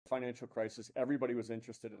financial crisis, everybody was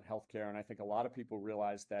interested in healthcare. And I think a lot of people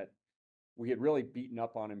realized that we had really beaten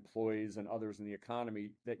up on employees and others in the economy,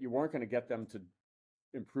 that you weren't going to get them to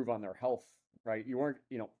improve on their health, right? You weren't,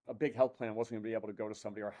 a big health plan wasn't going to be able to go to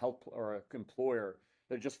somebody, or a health or an employer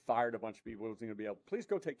that just fired a bunch of people wasn't going to be able, please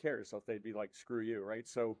go take care of yourself. They'd be like, screw you, right?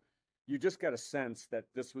 So you just got a sense that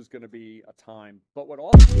this was going to be a time. But what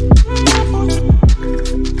also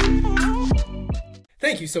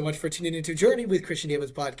Thank you so much for tuning into Journey with Christian D.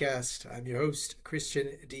 Evans podcast. I'm your host, Christian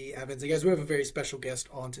D. Evans. And guys, we have a very special guest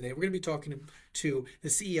on today. We're going to be talking to the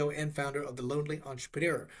CEO and founder of the Lonely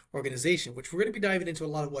Entrepreneur organization, which we're going to be diving into a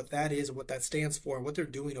lot of what that is and what that stands for and what they're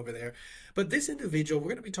doing over there. But this individual, we're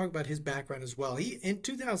going to be talking about his background as well. In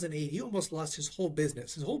 2008, he almost lost his whole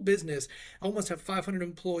business. His whole business almost had 500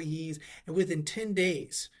 employees, and within 10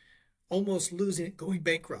 days, almost losing it, going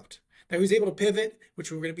bankrupt. Now he was able to pivot,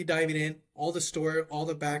 which we're going to be diving in, all the story, all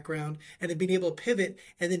the background, and then being able to pivot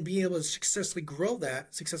and then being able to successfully grow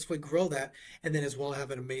that, and then as well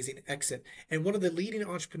have an amazing exit. And one of the leading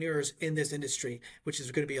entrepreneurs in this industry, which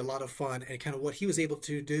is going to be a lot of fun, and kind of what he was able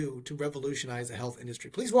to do to revolutionize the health industry.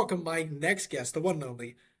 Please welcome my next guest, the one and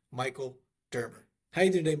only Michael Dermer. How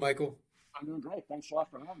you doing today, Michael? I'm doing great. Thanks a lot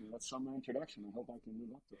for having me. That's some introduction. I hope I can live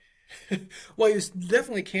up to it. Well, you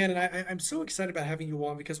definitely can, and I'm so excited about having you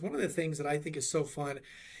on, because one of the things that I think is so fun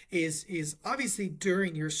is obviously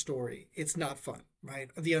during your story, it's not fun, right?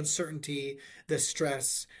 The uncertainty, the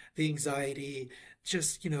stress, the anxiety,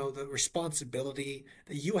 just, the responsibility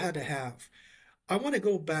that you had to have. I want to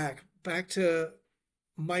go back to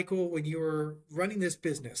Michael, when you were running this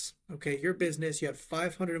business, okay? Your business, you had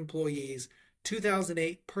 500 employees,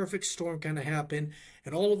 2008, perfect storm kind of happened,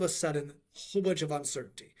 and all of a sudden, a whole bunch of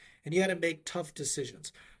uncertainty. And you had to make tough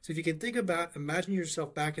decisions. So if you can think about, imagine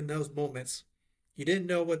yourself back in those moments. You didn't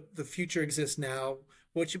know what the future exists now,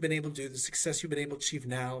 what you've been able to do, the success you've been able to achieve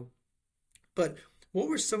now. But what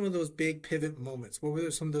were some of those big pivot moments? What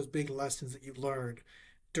were some of those big lessons that you learned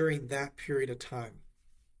during that period of time?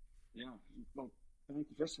 Yeah. Well, thank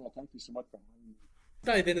you. First of all, thank you so much for having me.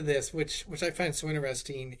 Dive into this, which I find so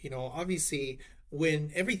interesting. Obviously,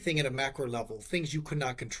 when everything at a macro level, things you could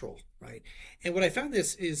not control, right? And what I found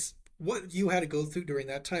this is what you had to go through during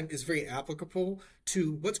that time is very applicable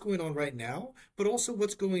to what's going on right now, but also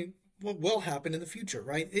what will happen in the future,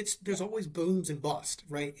 right? There's always booms and bust,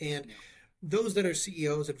 right? And those that are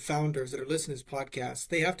CEOs and founders that are listening to this podcast,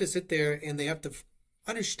 they have to sit there and they have to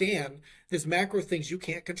understand there's macro things you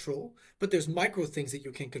can't control, but there's micro things that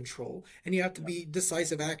you can control, and you have to be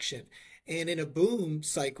decisive action. And in a boom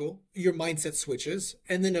cycle, your mindset switches,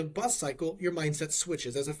 and then a bust cycle, your mindset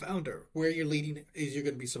switches as a founder. Where you're leading, is you're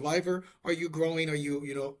going to be survivor? Are you growing? Are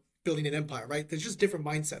you building an empire, right? There's just different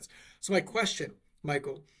mindsets. So my question,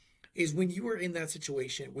 Michael, is when you were in that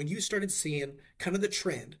situation, when you started seeing kind of the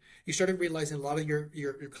trend, you started realizing a lot of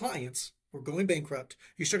your clients were going bankrupt,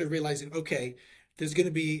 you started realizing, okay, there's going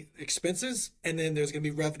to be expenses, and then there's going to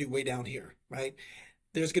be revenue way down here, right?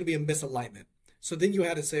 There's going to be a misalignment. So then you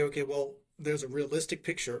had to say, okay, well, there's a realistic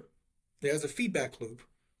picture. There's a feedback loop.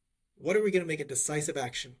 What are we going to make a decisive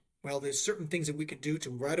action? Well, there's certain things that we can do to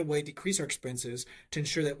right away decrease our expenses to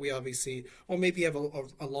ensure that we obviously, or maybe have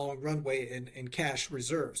a long runway in cash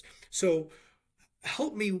reserves. So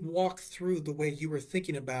help me walk through the way you were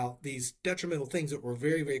thinking about these detrimental things that were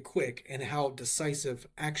very, very quick, and how decisive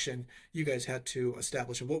action you guys had to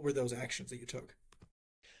establish, and what were those actions that you took?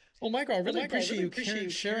 Well, Michael, I really appreciate you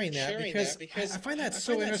sharing that, because I find that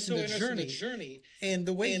so interesting, the journey and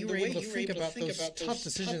the way you were able to think about those tough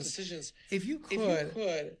decisions. If you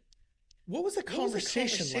could, what was the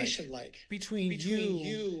conversation like between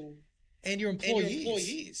you and your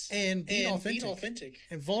employees, and being authentic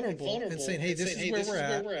and vulnerable and saying, hey, this is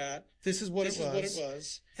where we're at. This is what it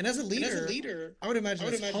was. And as a leader, I would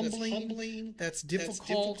imagine it's humbling, that's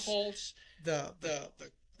difficult,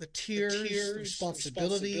 the tears, the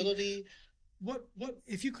responsibility. What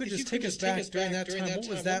if you could just take us back during that time? What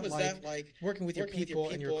was that like working with your people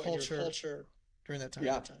and your culture during that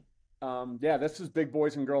time? Yeah, this is big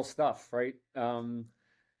boys and girls stuff, right?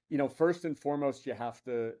 First and foremost, you have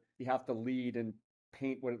to lead and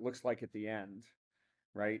paint what it looks like at the end,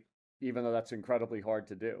 right? Even though that's incredibly hard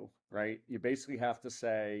to do, right? You basically have to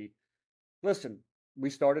say, listen, we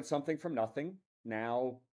started something from nothing.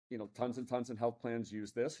 Now, tons and tons of health plans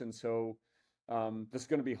use this. And so this is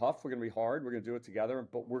going to be tough. We're going to be hard. We're going to do it together,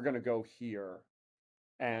 but we're going to go here,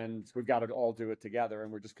 and we've got to all do it together.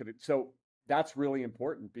 And we're just going to, so that's really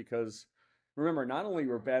important, because remember, not only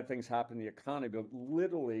were bad things happening in the economy, but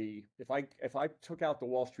literally, if I took out the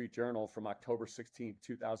Wall Street Journal from October 16th,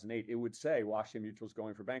 2008, it would say Washington Mutual is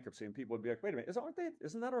going for bankruptcy, and people would be like, wait a minute,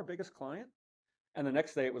 isn't that our biggest client? And the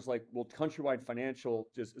next day it was like, well, Countrywide Financial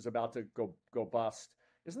just is about to go bust.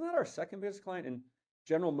 Isn't that our second biggest client? And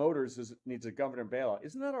General Motors needs a government bailout.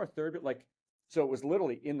 Isn't that our third? Like, so it was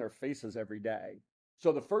literally in their faces every day.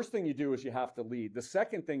 So the first thing you do is you have to lead. The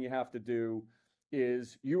second thing you have to do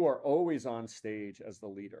is you are always on stage as the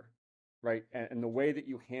leader, right? And the way that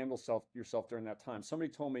you handle yourself during that time.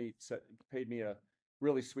 Somebody told me, paid me a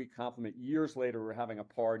really sweet compliment. Years later, we were having a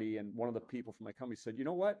party, and one of the people from my company said, "You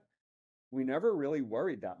know what? We never really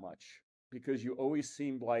worried that much because you always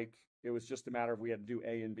seemed like it was just a matter of we had to do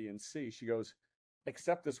A and B and C." She goes,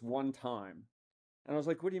 "Except this one time." And I was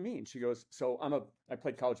like, "What do you mean?" She goes, "So I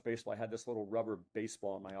played college baseball. I had this little rubber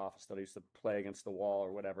baseball in my office that I used to play against the wall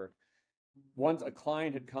or whatever. Once a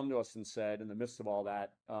client had come to us and said, in the midst of all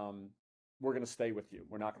that, we're going to stay with you.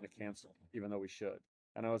 We're not going to cancel, even though we should."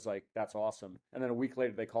 And I was like, "That's awesome." And then a week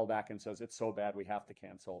later, they call back and says, "It's so bad, we have to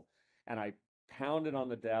cancel." And I pounded on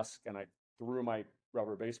the desk and I threw my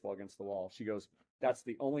rubber baseball against the wall. She goes, "That's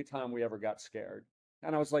the only time we ever got scared."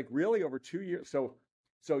 And I was like, "Really? Over 2 years?"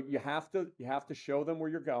 So you have to show them where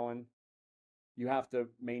you're going. You have to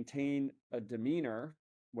maintain a demeanor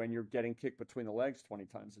when you're getting kicked between the legs 20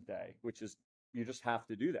 times a day, which is, you just have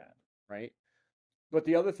to do that, right? But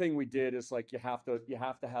the other thing we did is like you have to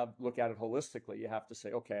look at it holistically. You have to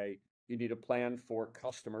say, okay, you need a plan for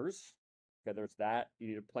customers. Okay, there's that. You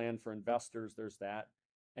need a plan for investors, there's that.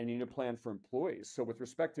 And you need a plan for employees. So with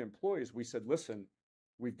respect to employees, we said, listen,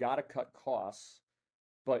 we've got to cut costs,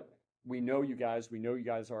 but we know you guys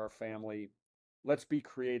are our family. Let's be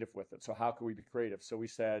creative with it. So how can we be creative? So we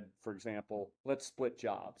said, for example, let's split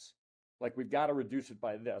jobs. Like, we've got to reduce it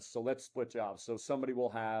by this. So let's split jobs. So somebody will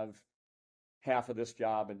have half of this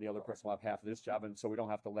job and the other person will have half of this job. And so we don't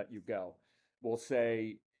have to let you go. We'll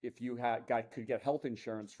say, if you could get health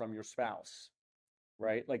insurance from your spouse,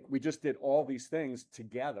 right? Like, we just did all these things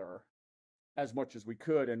together as much as we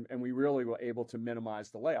could. And we really were able to minimize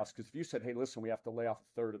the layoffs. Because if you said, hey, listen, we have to lay off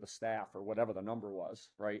a third of the staff or whatever the number was,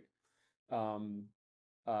 right? Um,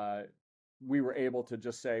 uh, we were able to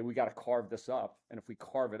just say, we got to carve this up. And if we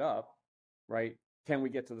carve it up, right, can we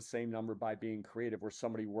get to the same number by being creative, where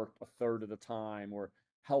somebody worked a third of the time, or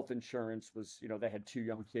health insurance was, they had two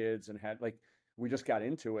young kids and had, like, we just got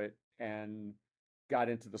into it and got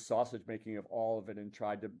into the sausage making of all of it and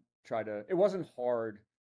tried to, it wasn't hard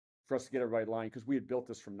for us to get everybody line because we had built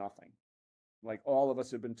this from nothing. Like, all of us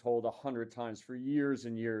had been told 100 times for years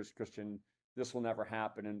and years, Christian, this will never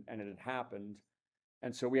happen. And it had happened.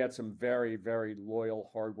 And so we had some very, very loyal,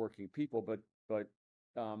 hardworking people, but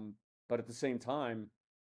at the same time,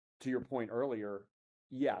 to your point earlier,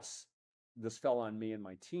 yes, this fell on me and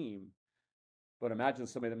my team. But imagine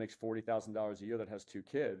somebody that makes $40,000 a year that has two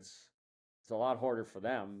kids. It's a lot harder for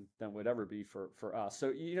them than it would ever be for us. So,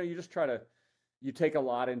 you just you take a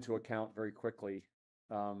lot into account very quickly,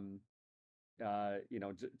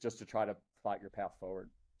 just to try to plot your path forward.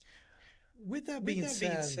 With that being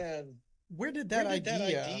said, where did that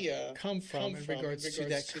idea come from in regards to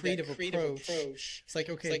that creative approach? It's like,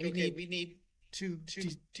 okay, we need to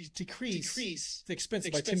decrease the expense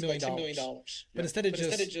by $10 million. But instead of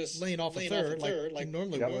just laying off a third like you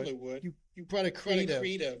normally would, you brought a creative.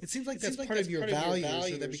 It seems like that's part of your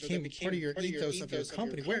values, or that became part of your ethos of your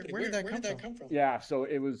company. Where did that come from? Yeah, so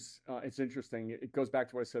it's interesting. It goes back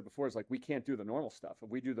to what I said before. It's like, we can't do the normal stuff. If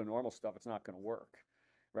we do the normal stuff, it's not going to work.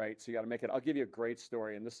 Right. So you got to make it. I'll give you a great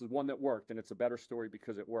story. And this is one that worked. And it's a better story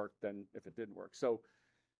because it worked than if it didn't work. So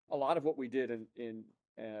a lot of what we did in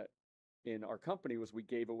our company was we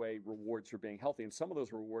gave away rewards for being healthy. And some of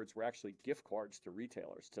those rewards were actually gift cards to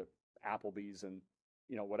retailers, to Applebee's and,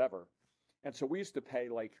 whatever. And so we used to pay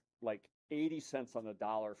like 80 cents on the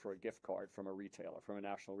dollar for a gift card from a retailer, from a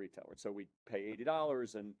national retailer. So we'd pay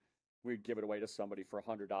 $80 and we'd give it away to somebody for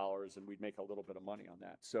 $100 and we'd make a little bit of money on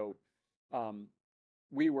that. So,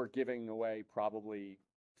 we were giving away probably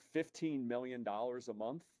 $15 million a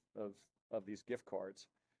month of these gift cards.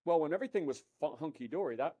 Well, when everything was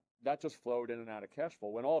hunky-dory, that just flowed in and out of cash flow.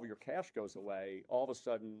 When all of your cash goes away, all of a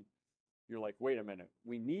sudden you're like, wait a minute,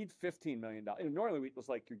 we need $15 million. And normally it was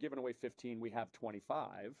like, you're giving away 15, we have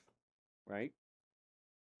 25, right?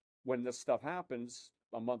 When this stuff happens,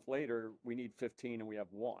 a month later, we need 15 and we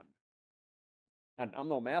have one. And I'm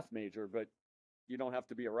no math major, but you don't have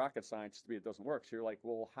to be a rocket scientist to be it doesn't work. So you're like,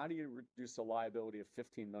 well, how do you reduce the liability of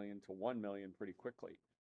 15 million to 1 million pretty quickly?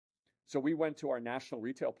 So we went to our national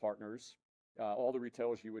retail partners, all the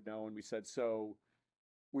retailers you would know, and we said, so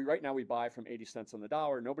right now we buy from 80 cents on the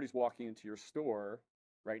dollar. Nobody's walking into your store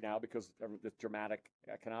right now because of the dramatic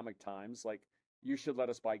economic times. Like, you should let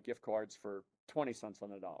us buy gift cards for 20 cents on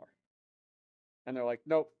the dollar. And they're like,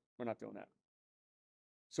 nope, we're not doing that.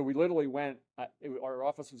 So we literally went, our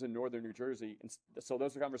office was in northern New Jersey. And so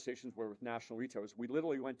those are conversations where with national retailers, we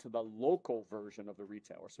literally went to the local version of the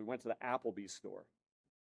retailer. So we went to the Applebee's store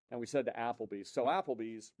and we said to Applebee's, so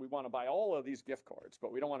Applebee's, we want to buy all of these gift cards,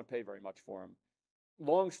 but we don't want to pay very much for them.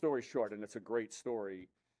 Long story short, and it's a great story,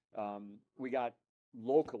 we got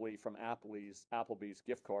locally from Applebee's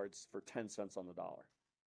gift cards for 10 cents on the dollar.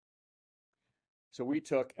 So we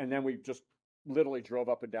took, and then we just literally drove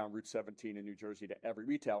up and down Route 17 in New Jersey to every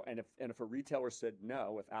retail. And if a retailer said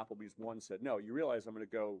no, if Applebee's one said no, you realize I'm going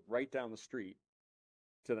to go right down the street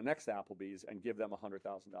to the next Applebee's and give them $100,000.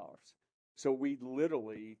 So we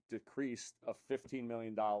literally decreased a $15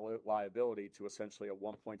 million liability to essentially a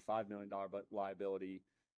 $1.5 million liability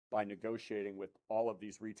by negotiating with all of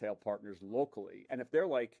these retail partners locally. And if they're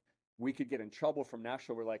like, we could get in trouble from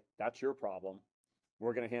national, we're like, that's your problem.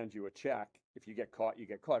 We're going to hand you a check. If you get caught, you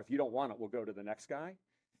get caught. If you don't want it, we'll go to the next guy.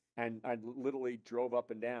 And I literally drove up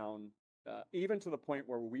and down, even to the point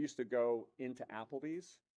where we used to go into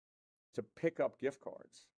Applebee's to pick up gift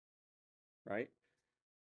cards, right?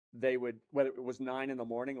 They would, whether it was 9 in the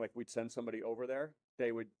morning, like we'd send somebody over there,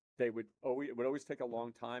 it would always take a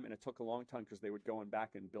long time. And it took a long time because they would go in back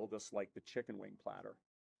and build us like the chicken wing platter.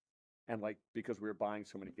 And like, because we were buying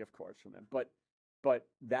so many gift cards from them. But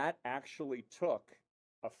that actually took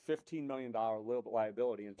a $15 million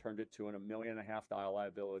liability and turned it to an $1.5 million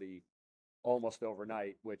liability almost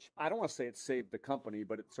overnight, which I don't want to say it saved the company,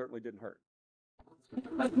 but it certainly didn't hurt.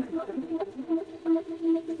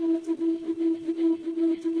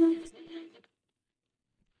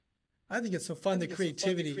 I think it's so fun, the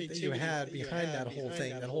creativity that you had behind that whole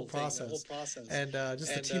thing, that whole process, and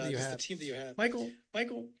just the team that you had.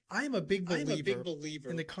 Michael, I am a big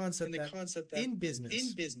believer in the concept that in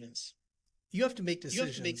business, you have to make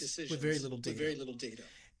decisions with very little data.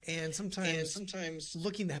 And sometimes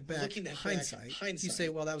looking back, hindsight, you say,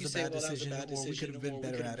 well, that was a bad decision, or we could have been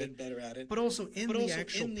better at it. But also in the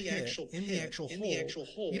actual pit, in the actual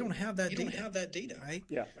hole, you don't have that data, right?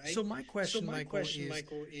 Yeah. So my question, Michael,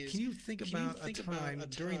 is, can you think about a time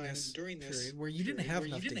during this period where you didn't have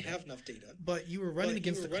enough data, but you were running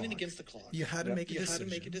against the clock? You had to make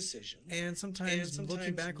a decision. And sometimes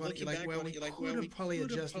looking back on it, you're like, well, we could have probably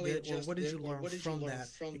adjusted it, or what did you learn from that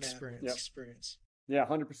experience? Yeah,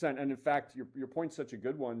 100%. And in fact, your point's such a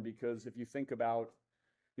good one, because if you think about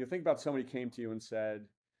somebody came to you and said,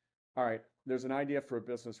 all right, there's an idea for a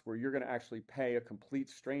business where you're going to actually pay a complete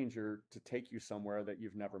stranger to take you somewhere that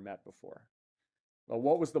you've never met before. Well,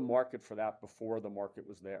 what was the market for that before the market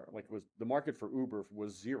was there? Like, was the market for Uber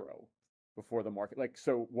was zero before the market? Like,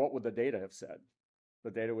 so what would the data have said?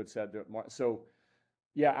 The data would said that. So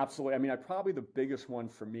yeah, absolutely. I mean, probably the biggest one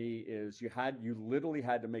for me is you literally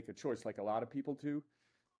had to make a choice, like a lot of people do,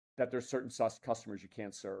 that there's certain customers you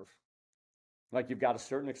can't serve. Like, you've got a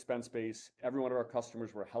certain expense base. Every one of our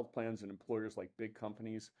customers were health plans and employers, like big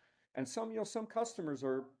companies. And some customers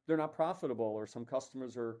they're not profitable, or some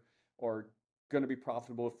customers are going to be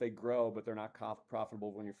profitable if they grow, but they're not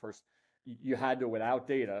profitable when you had to, without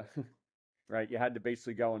data, right? You had to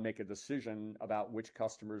basically go and make a decision about which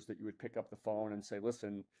customers that you would pick up the phone and say,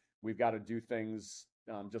 listen, we've got to do things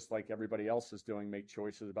just like everybody else is doing, make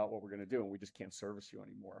choices about what we're going to do, and we just can't service you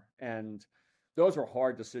anymore. And those are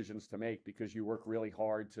hard decisions to make, because you work really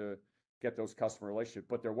hard to get those customer relationships.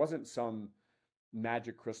 But there wasn't some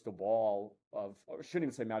magic crystal ball or I shouldn't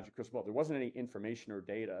even say magic crystal ball. There wasn't any information or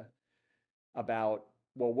data about,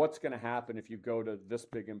 well, what's going to happen if you go to this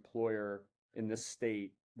big employer in this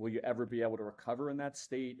state? Will you ever be able to recover in that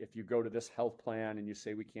state? If you go to this health plan and you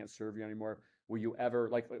say we can't serve you anymore, will you ever,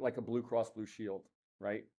 like a Blue Cross Blue Shield,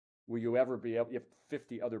 right? Will you ever be able? You have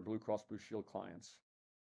 50 other Blue Cross Blue Shield clients.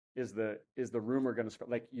 Is the rumor going to spread?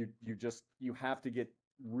 Like, you have to get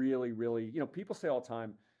really, really. People say all the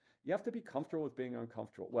time, you have to be comfortable with being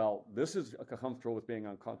uncomfortable. Well, this is comfortable with being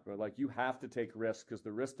uncomfortable. Like, you have to take risks, because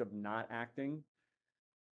the risk of not acting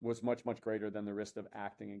was much, much greater than the risk of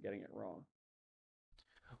acting and getting it wrong.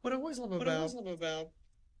 What I always love about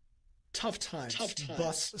tough times,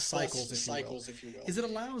 bus cycles, if you will, is it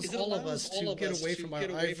allows all of us to get away from our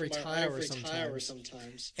ivory tower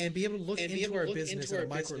sometimes and be able to look into our business at a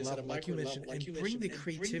micro level, like you mentioned, and bring the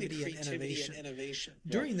creativity and innovation.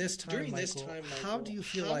 During this time, Michael, how do you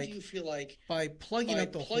feel like by plugging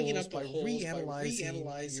up the holes, by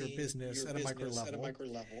reanalyzing your business at a micro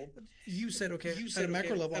level, you said, okay, at a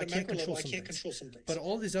macro level, I can't control some things, but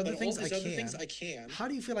all these other things I can. How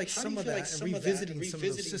do you feel like some of that, and revisiting some of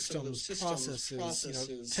those systems,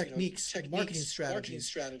 processes, techniques, marketing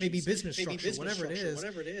strategies, maybe business structure, whatever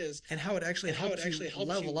it is, and how it actually helps you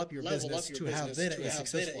level up your business to have then a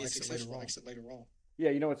successful exit later on? Yeah,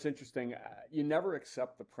 it's interesting. You never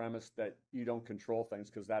accept the premise that you don't control things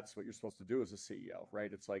because that's what you're supposed to do as a CEO,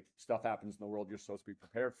 right? It's like stuff happens in the world, you're supposed to be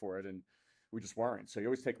prepared for it, and we just weren't. So you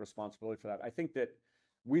always take responsibility for that. I think that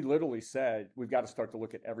we literally said we've got to start to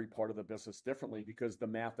look at every part of the business differently because the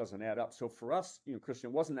math doesn't add up. So for us, Christian,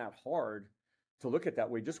 it wasn't that hard to look at that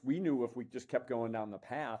way. Just we knew if we just kept going down the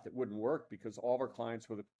path, it wouldn't work because all of our clients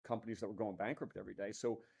were the companies that were going bankrupt every day.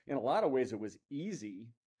 So in a lot of ways, it was easy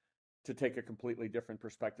to take a completely different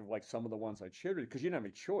perspective, like some of the ones I shared with you, because you didn't have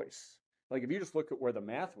any choice. Like if you just look at where the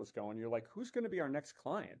math was going, you're like, who's going to be our next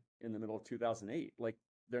client in the middle of 2008? Like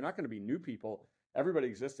they're not going to be new people. Everybody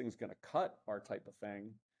existing is going to cut our type of thing.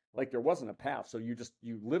 Like there wasn't a path, so you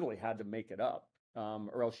literally had to make it up,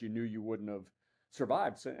 or else you knew you wouldn't have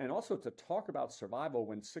survived. So, and also to talk about survival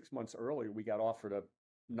when 6 months earlier we got offered a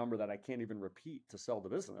number that I can't even repeat to sell the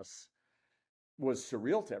business was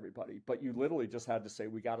surreal to everybody. But you literally just had to say,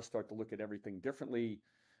 we got to start to look at everything differently.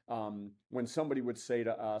 When somebody would say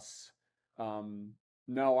to us,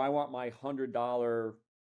 no, I want my $100,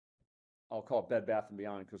 I'll call it Bed Bath and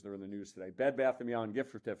Beyond because they're in the news today, Bed Bath and Beyond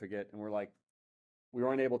gift certificate. And we're like, we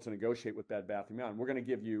weren't able to negotiate with Bed Bath and Beyond. We're going to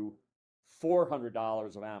give you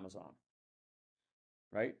 $400 of Amazon,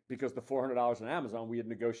 right? Because the $400 on Amazon, we had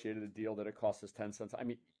negotiated a deal that it cost us 10 cents. I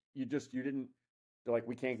mean, you didn't, they're like,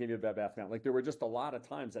 we can't give you a Bed Bath Beyond. Like there were just a lot of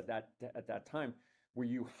times at that time where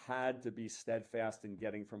you had to be steadfast in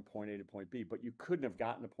getting from point A to point B, but you couldn't have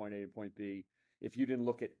gotten to point A to point B if you didn't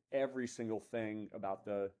look at every single thing about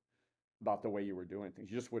the way you were doing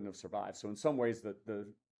things. You just wouldn't have survived. So in some ways, the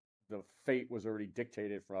fate was already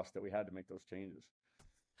dictated for us that we had to make those changes.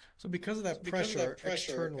 So because of that pressure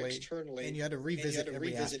externally, and you had to revisit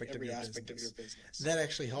every aspect of your business, that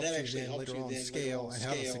actually helps you then later on scale and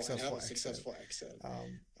have a successful exit,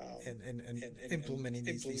 and implementing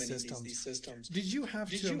these systems. Did you have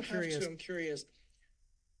to, I'm curious,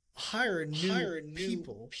 hire new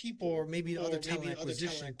people or maybe other talent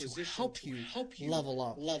acquisition to help you level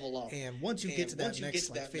up? And once you get to that next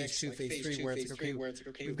like phase 2, phase 3, where it's like,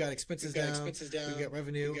 okay, we've got expenses down, we've got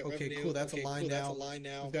revenue, okay, cool, that's a line now.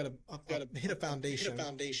 We've got to hit a foundation.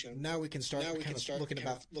 Now we can start kind of looking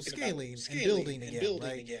about scaling and building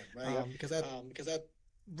again, right? Because that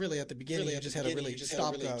really at the beginning you just had to really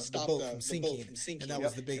stop the boat from sinking, and that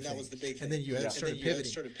was the big thing. And then you had started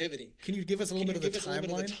pivoting. Can you give us a little bit of the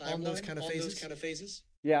timeline on those kind of phases?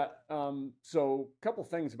 Yeah. So a couple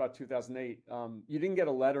things about 2008. You didn't get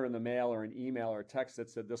a letter in the mail or an email or a text that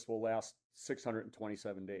said this will last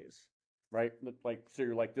 627 days, right? Like, so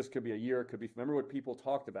you're like, this could be a year, it could be, remember what people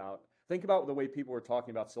talked about. Think about the way people were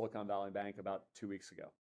talking about Silicon Valley Bank about 2 weeks ago.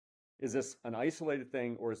 Is this an isolated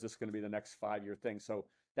thing or is this going to be the next 5-year thing? So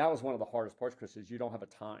that was one of the hardest parts, Chris, is you don't have a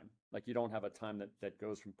time. Like you don't have a time that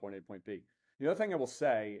goes from point A to point B. The other thing I will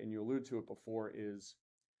say, and you alluded to it before, is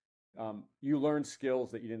you learn skills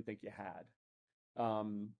that you didn't think you had.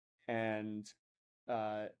 And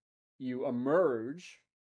you emerge,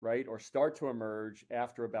 right, or start to emerge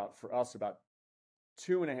after for us, about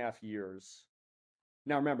 2.5 years.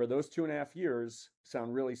 Now, remember, those 2.5 years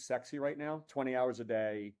sound really sexy right now, 20 hours a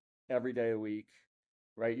day, every day of the week,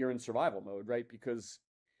 right? You're in survival mode, right? Because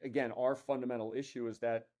again, our fundamental issue is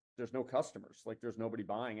that there's no customers, like there's nobody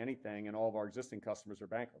buying anything, and all of our existing customers are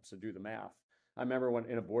bankrupt. So do the math. I remember when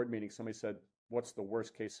in a board meeting, somebody said, what's the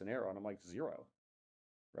worst case scenario? And I'm like, 0,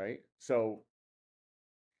 right?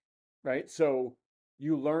 So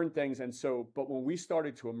you learn things. And so, but when we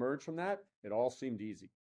started to emerge from that, it all seemed easy.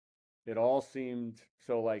 It all seemed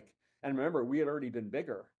so like, and remember, we had already been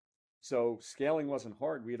bigger. So scaling wasn't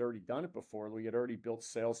hard. We had already done it before. We had already built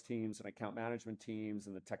sales teams and account management teams,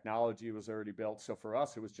 and the technology was already built. So for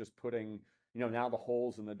us, it was just putting, now the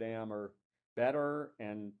holes in the dam are better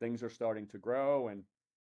and things are starting to grow. And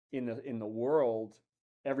in the world,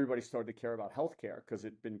 everybody started to care about healthcare because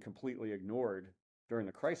it'd been completely ignored during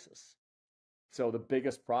the crisis. So the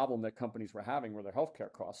biggest problem that companies were having were their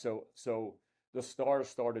healthcare costs. So the stars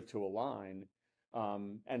started to align.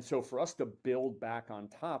 And so for us to build back on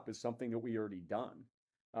top is something that we already done.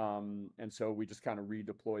 And so we just kind of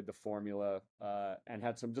redeployed the formula and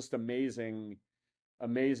had some just amazing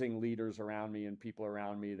leaders around me and people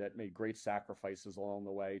around me that made great sacrifices along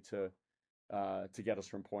the way to get us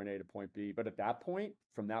from point A to point B. But at that point,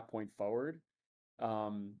 from that point forward, I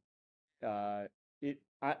don't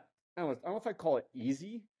know if I call it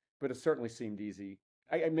easy, but it certainly seemed easy.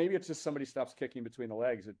 Maybe it's just somebody stops kicking between the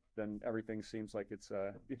legs, then everything seems like it's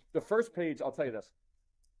the first page. I'll tell you this: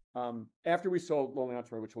 after we sold Lonely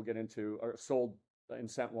Entrepreneur, which we'll get into, or sold in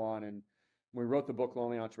Cent One, and we wrote the book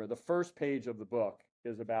Lonely Entrepreneur, the first page of the book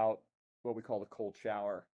is about what we call the cold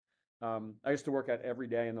shower. I used to work out every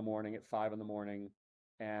day in the morning at 5 in the morning.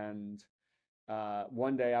 And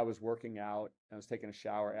one day I was working out, I was taking a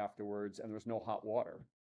shower afterwards, and there was no hot water.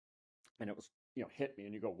 And it was, hit me,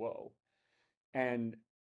 and you go, whoa. And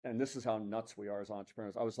this is how nuts we are as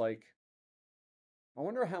entrepreneurs. I was like, I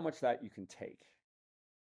wonder how much that you can take.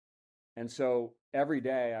 And so every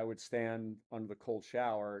day I would stand under the cold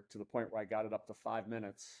shower to the point where I got it up to 5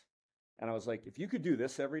 minutes. And I was like, if you could do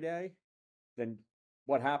this every day, then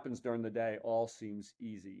what happens during the day all seems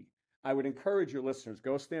easy. I would encourage your listeners,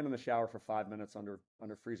 go stand in the shower for 5 minutes under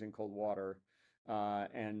freezing cold water,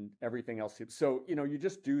 and everything else. So, you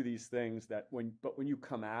just do these things but when you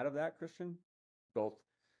come out of that, Christian, both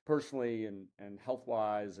personally and health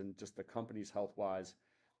wise and just the company's health wise,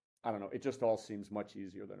 I don't know, it just all seems much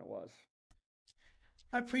easier than it was.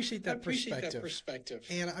 I appreciate I that appreciate that perspective. perspective.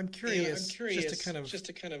 And I'm And I'm curious, curious, just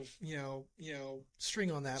to kind of,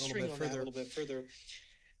 string on that a string little on bit that a further. little bit further.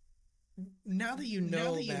 Now that you Now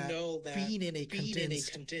know that you that know that being in a being in a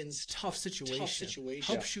condensed, condensed, tough tough situation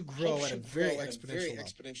situation helps you grow helps at a you very grow at a very exponential level.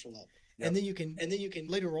 exponential level. Yep. And then you can, And then you can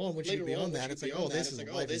later on, once you get later on, beyond once that, you it's get like, oh, beyond that, this it's is like,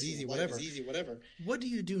 oh, life is this is easy, life whatever. is easy, whatever. What do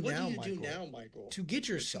you do What now, do you do Michael, now, Michael, to get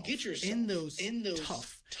yourself in those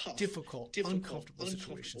tough, difficult, uncomfortable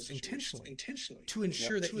situations intentionally to Yep.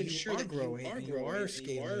 ensure that you ensure are that growing and you are and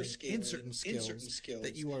you are scaling in scaling certain in certain skills skills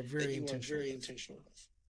that you are that very you are intentional very with? intentional with?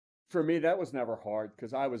 For me, that was never hard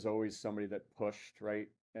because I was always somebody that pushed, right?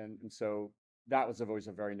 And so that was always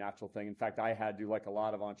a very natural thing. In fact, I had to, like a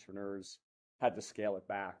lot of entrepreneurs, had to scale it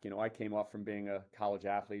back. I came off from being a college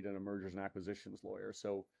athlete and a mergers and acquisitions lawyer.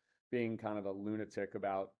 So being kind of a lunatic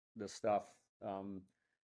about this stuff.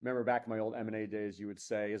 Remember back in my old M&A days, you would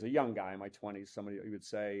say, as a young guy in my 20s, somebody you would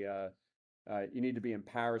say, you need to be in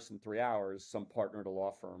Paris in 3 hours, some partner at a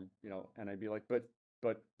law firm, and I'd be like, but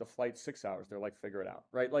the flight's 6 hours. They're like, figure it out,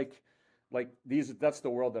 right? That's the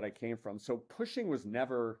world that I came from. So pushing was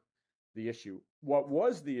never the issue. What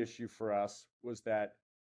was the issue for us was that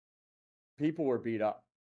people were beat up.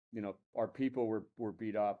 Our people were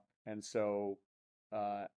beat up, and so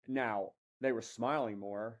now they were smiling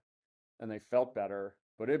more and they felt better,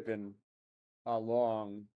 but it'd been a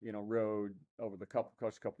long, road over the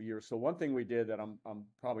couple years. So one thing we did that I'm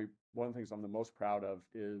probably one of the things I'm the most proud of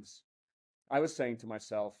is I was saying to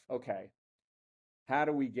myself, okay, how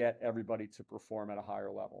do we get everybody to perform at a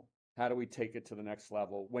higher level? How do we take it to the next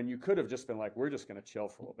level? When you could have just been like, we're just going to chill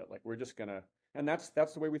for a little bit. Like we're just going to, and that's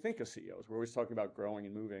the way we think as CEOs. We're always talking about growing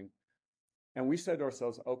and moving. And we said to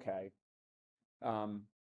ourselves, okay,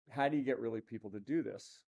 how do you get really people to do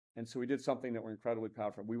this? And so we did something that we're incredibly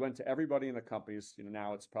proud of. We went to everybody in the companies,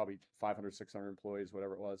 now it's probably 500, 600 employees,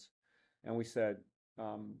 whatever it was. And we said,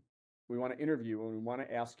 we want to interview and we want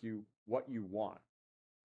to ask you what you want.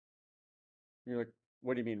 And you're like,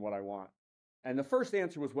 what do you mean what I want? And the first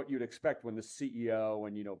answer was what you'd expect when the CEO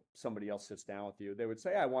and, somebody else sits down with you. They would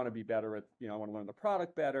say, I want to be better at, I want to learn the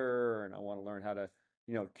product better and I want to learn how to,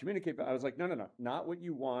 communicate. But I was like, no, not what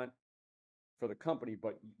you want for the company,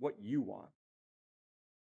 but what you want.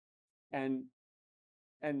 And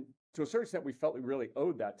to a certain extent, we felt we really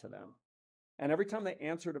owed that to them. And every time they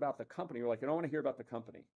answered about the company, we're like, I don't want to hear about the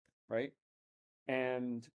company, right?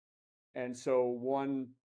 And so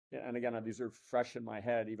and again, these are fresh in my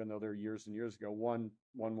head, even though they're years and years ago. One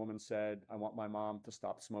woman said, I want my mom to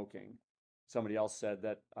stop smoking. Somebody else said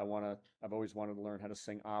that I've always wanted to learn how to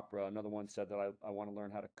sing opera. Another one said that I want to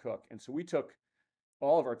learn how to cook. And so we took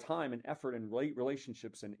all of our time and effort and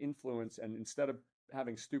relationships and influence, and instead of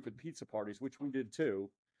having stupid pizza parties, which we did too,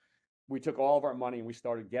 we took all of our money and we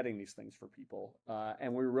started getting these things for people.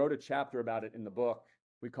 And we wrote a chapter about it in the book.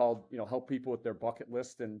 We called, help people with their bucket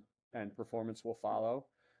list and performance will follow.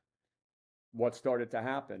 What started to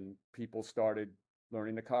happen? People started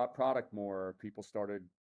learning the product more. People started,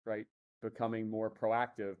 right, becoming more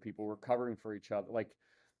proactive. People were covering for each other.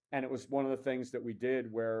 And it was one of the things that we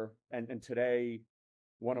did where, and today,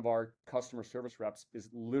 one of our customer service reps is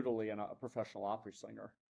literally a professional opera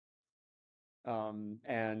singer.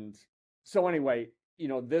 And so anyway,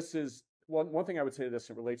 this is one thing I would say to this,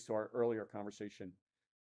 it relates to our earlier conversation.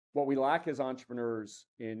 What we lack as entrepreneurs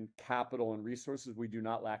in capital and resources, we do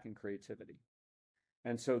not lack in creativity.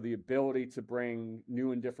 And so the ability to bring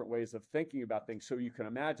new and different ways of thinking about things. So you can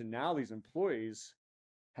imagine now these employees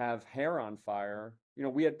have hair on fire.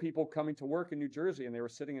 We had people coming to work in New Jersey and they were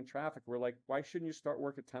sitting in traffic. We're like, why shouldn't you start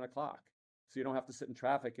work at 10 o'clock? So you don't have to sit in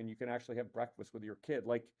traffic and you can actually have breakfast with your kid.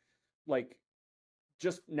 Like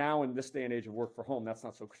just now in this day and age of work for home, that's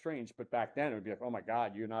not so strange. But back then it would be like, oh my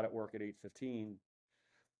God, you're not at work at 8:15.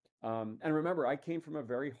 And remember, I came from a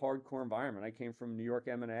very hardcore environment. I came from New York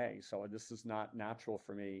M&A, so this is not natural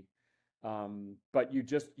for me. But you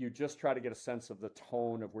just try to get a sense of the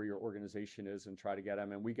tone of where your organization is and try to get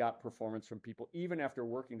them. And we got performance from people even after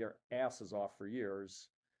working their asses off for years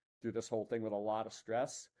through this whole thing with a lot of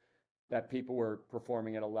stress, that people were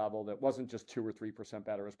performing at a level that wasn't just 2 or 3%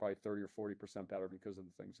 better, it was probably 30 or 40% better because of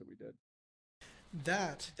the things that we did.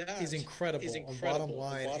 That is incredible on bottom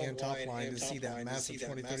line and top line to see that massive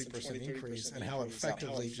 20-30% increase and how it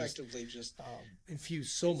effectively just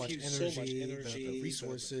infused so much energy, the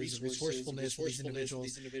resources, the resourcefulness of these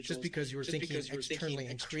individuals, just because you were thinking externally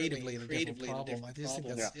and creatively of a different problem. I just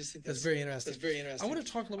think that's very interesting. I want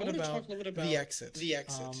to talk a little bit about the exit.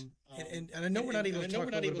 And I know we're not able to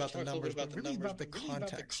talk a little bit about the numbers, but really about the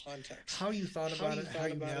context, how you thought about it, how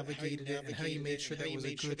you navigated it, and how you made sure that it was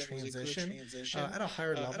a good transition at a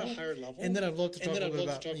higher level. And then I'd love to talk a little bit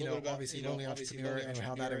about, obviously lonely entrepreneur and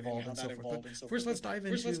how that evolved and so forth. But first, let's dive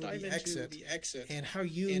into the exit and how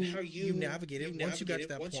you navigated it once you got to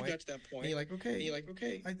that point. And you're like,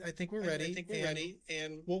 okay, I think we're ready.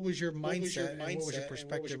 And what was your mindset and what was your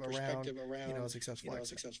perspective around, a successful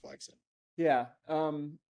exit? Yeah.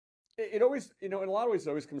 It always, in a lot of ways, it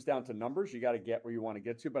always comes down to numbers. You got to get where you want to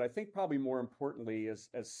get to. But I think probably more importantly, as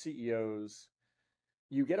CEOs,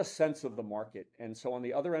 you get a sense of the market. And so on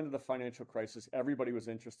the other end of the financial crisis, everybody was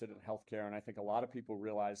interested in healthcare. And I think a lot of people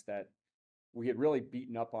realized that we had really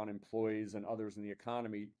beaten up on employees and others in the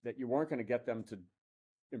economy, that you weren't going to get them to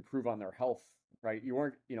improve on their health, right? You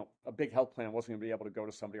weren't, a big health plan wasn't going to be able to go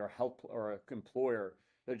to somebody or an employer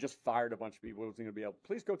that just fired a bunch of people, wasn't going to be able,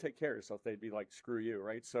 please go take care of yourself. They'd be like, screw you,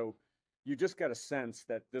 right? So you just got a sense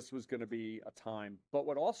that this was going to be a time. But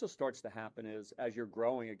what also starts to happen is, as you're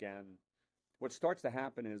growing again, what starts to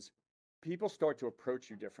happen is people start to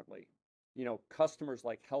approach you differently. Customers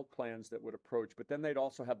like health plans that would approach, but then they'd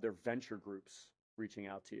also have their venture groups reaching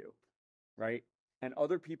out to you, right? And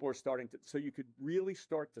other people are starting to, so you could really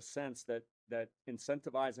start to sense that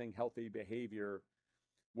incentivizing healthy behavior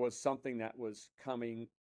was something that was coming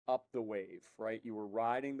up the wave, right? You were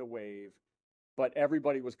riding the wave, but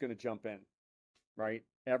everybody was going to jump in, right?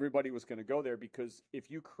 Everybody was going to go there, because if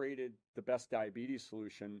you created the best diabetes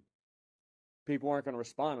solution, people weren't going to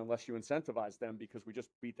respond unless you incentivized them, because we just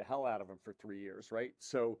beat the hell out of them for 3 years, right?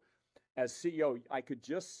 So as CEO, I could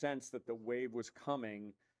just sense that the wave was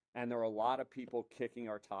coming, and there were a lot of people kicking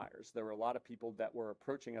our tires. There were a lot of people that were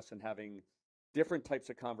approaching us and having different types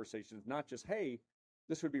of conversations, not just, hey,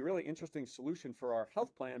 this would be a really interesting solution for our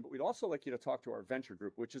health plan, but we'd also like you to talk to our venture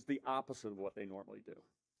group, which is the opposite of what they normally do.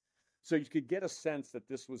 So you could get a sense that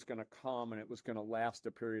this was going to come and it was going to last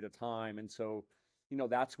a period of time. And so,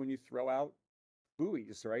 that's when you throw out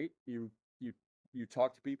buoys, right? You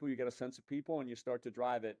talk to people, you get a sense of people, and you start to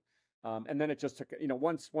drive it. And then it just took,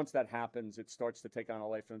 once that happens, it starts to take on a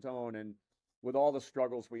life of its own. And with all the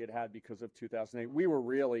struggles we had because of 2008, we were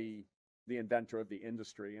really the inventor of the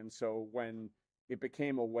industry. And so when it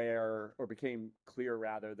became clear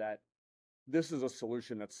rather, that this is a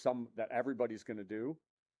solution that everybody's going to do,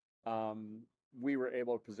 we were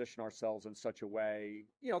able to position ourselves in such a way,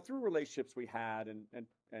 through relationships we had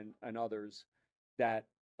and others, that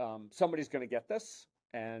somebody's going to get this.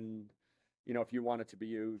 And if you want it to be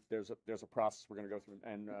you, there's a process we're going to go through,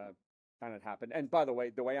 and it happened. And by the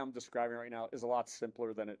way I'm describing right now is a lot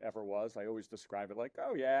simpler than it ever was. I always describe it like,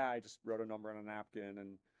 oh yeah, I just wrote a number on a napkin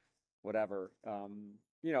and whatever.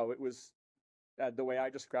 It was the way I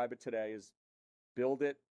describe it today is build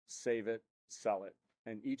it, save it, sell it.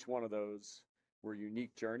 And each one of those were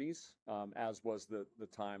unique journeys, as was the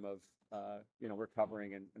time of,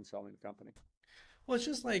 recovering and selling the company. Well, it's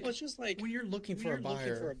just like when you're looking for a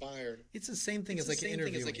buyer, it's the same thing as like an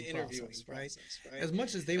interviewing process, right? As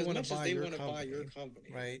much as they want to buy your company,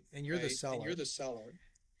 right? And you're the seller.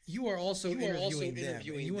 You are also interviewing them,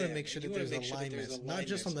 and you want to make sure that there's alignment, not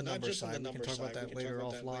just on the number side. We can talk about that later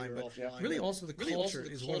offline, but really also the culture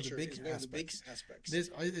is one of the big aspects. Is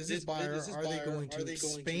this buyer, are they going to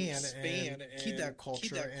expand and keep that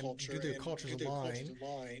culture and do their cultures align?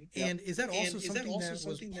 And is that also something that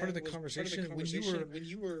was part of the conversation when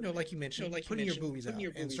you were, like you mentioned, putting your buoys out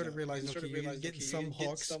and started realizing, okay, you're getting some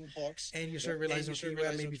hooks, and you started realizing, okay, you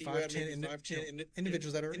have maybe 5, 10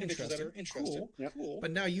 individuals that are interested. Cool.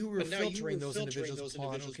 But now you were filtering those individuals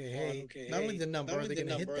upon, okay, hey, not only the number, are they going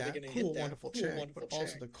to hit that? Cool, wonderful check, but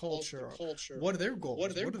also the culture. What are their goals?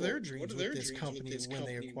 What are their dreams with this company when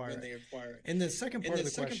they acquire it? And the second part of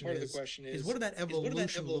the question is what did that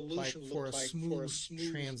evolution look like for a smooth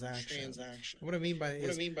transaction? What I mean by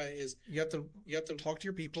is you have to talk to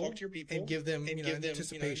your people and give them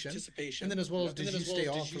anticipation, and then as well as did you stay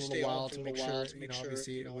on for a little while to make sure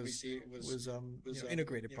obviously it was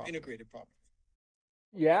integrated properly.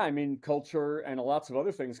 Yeah, I mean, culture and lots of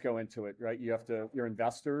other things go into it, right? You have to, your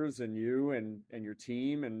investors and you and your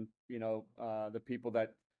team and, the people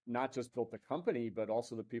that not just built the company, but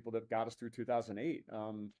also the people that got us through 2008.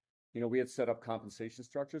 We had set up compensation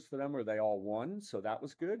structures for them where they all won, so that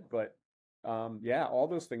was good. But yeah, all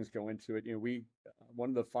those things go into it. One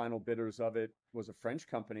of the final bidders of it was a French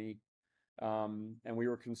company, and we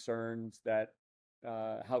were concerned that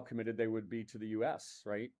how committed they would be to the U.S.,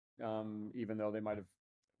 right? Even though they might have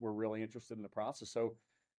were really interested in the process. So,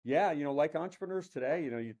 yeah, like entrepreneurs today,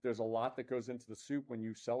 there's a lot that goes into the soup when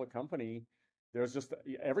you sell a company. There's just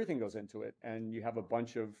everything goes into it, and you have a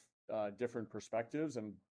bunch of different perspectives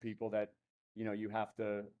and people that you have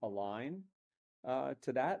to align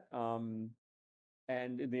to that. And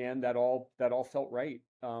in the end, that all felt right.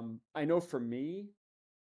 I know for me,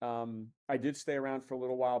 I did stay around for a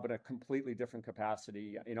little while, but a completely different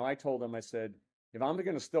capacity. I told them, I said, if I'm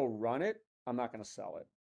going to still run it, I'm not going to sell it.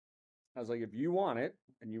 I was like, if you want it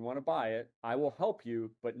and you want to buy it, I will help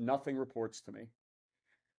you, but nothing reports to me,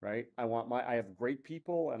 right? I have great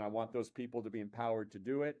people and I want those people to be empowered to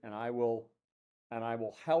do it. And I will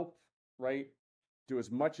help, right? Do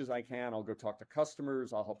as much as I can. I'll go talk to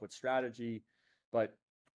customers. I'll help with strategy, but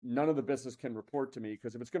none of the business can report to me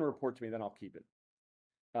because if it's going to report to me, then I'll keep it.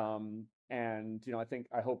 And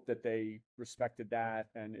I hope that they respected that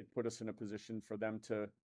and it put us in a position for them to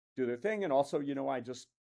do their thing. And also,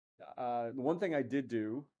 the one thing I did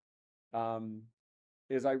do um,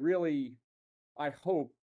 is I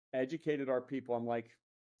hope, educated our people. I'm like,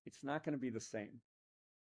 it's not going to be the same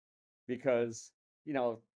because,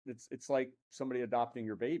 it's like somebody adopting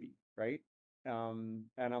your baby, right? And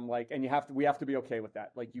I'm like, and we have to be okay with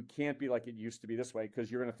that. Like, you can't be like it used to be this way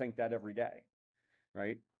because you're going to think that every day,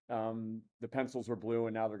 right? The pencils were blue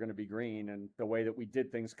and now they're going to be green, and the way that we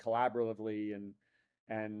did things collaboratively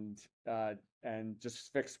and uh, and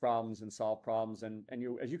just fix problems and solve problems. And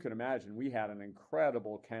as you can imagine, we had an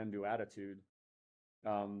incredible can-do attitude,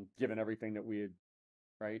 given everything that we had,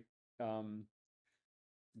 right, um,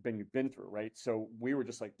 been through, right? So we were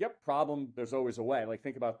just like, yep, problem. There's always a way. Like,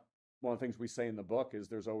 think about one of the things we say in the book is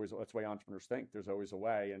that's the way entrepreneurs think. There's always a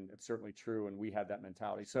way, and it's certainly true. And we had that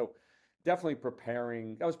mentality. So definitely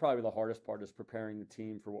preparing. That was probably the hardest part, is preparing the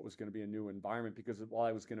team for what was going to be a new environment, because while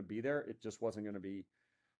I was going to be there, it just wasn't going to be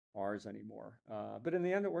ours anymore. But in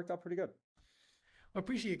the end, it worked out pretty good. I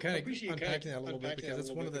appreciate you kind of unpacking that a little bit because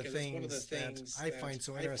it's one of the things that I find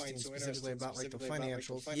so interesting, specifically about like the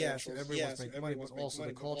financials. Yes, everybody wants to make money, but also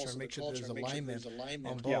the culture and make sure there's alignment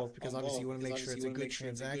on Yeah. both. Because obviously you want to make sure it's a good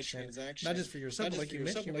transaction, not just for yourself, but like you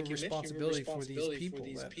mentioned, you have a responsibility for these people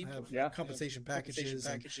that Yeah. have compensation packages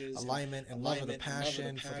and alignment and love of the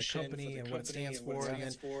passion for the company and what it stands for.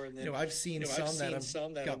 And then, I've seen some that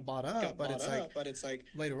have got bought up, but it's like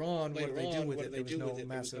later on, what do they do with it? There was no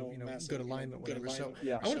massive, good alignment, whatever. So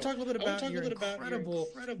Yeah. I want to talk a little bit about your incredible,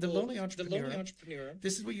 the lonely entrepreneur.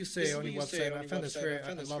 This is what you say on your website, and I found this very,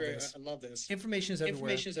 I love this. Information is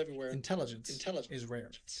everywhere. Intelligence is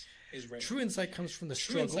rare. True insight comes from the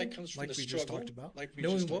struggle, like we just talked about,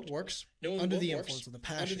 knowing what works under the influence of the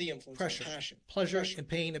passion, pressure, pleasure, and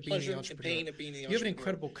pain of being the entrepreneur. You have an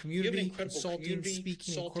incredible community, consulting,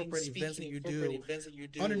 speaking, and corporate events that you do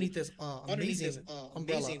underneath this amazing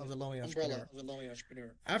umbrella of the lonely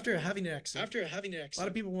entrepreneur. After having an exit, a lot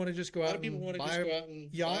of people want to just go out and buy a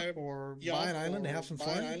yacht or buy an island and have some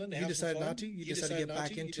fun. You decided not to. You decided to get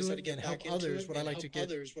back into it and help others. What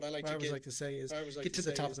I always like to say is get to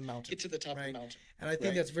the top of the mountain, right? And I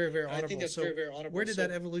think that's very, very honorable. So where did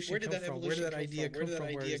that evolution come from? Where did that idea come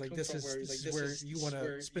from? Where it's like this is where you want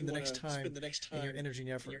to spend the next time and your energy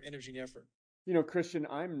and effort. Christian,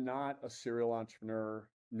 I'm not a serial entrepreneur,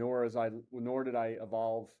 nor did I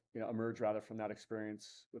emerge rather from that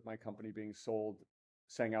experience with my company being sold,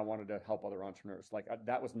 saying I wanted to help other entrepreneurs. Like,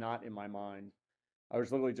 that was not in my mind. I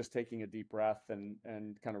was literally just taking a deep breath and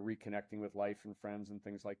kind of reconnecting with life and friends and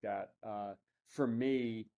things like that. For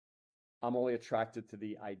me, I'm only attracted to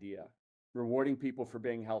the idea. Rewarding people for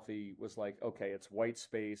being healthy was like, okay, it's white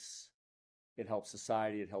space. It helps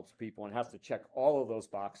society. It helps people, and it has to check all of those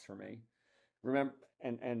boxes for me. Remember,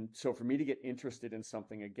 and so for me to get interested in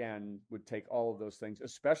something again would take all of those things,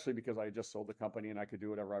 especially because I just sold the company and I could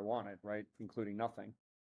do whatever I wanted, right, including nothing.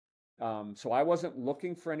 So I wasn't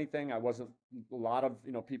looking for anything. I wasn't A lot of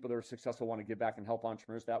people that are successful want to give back and help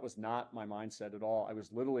entrepreneurs. That was not my mindset at all. I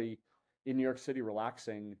was literally in New York City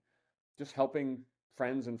relaxing, just helping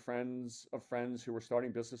friends and friends of friends who were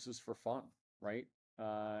starting businesses for fun, right?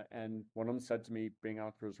 And one of them said to me, being an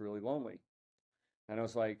entrepreneur is really lonely. And I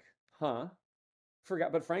was like, huh?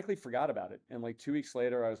 but frankly, forgot about it. And like 2 weeks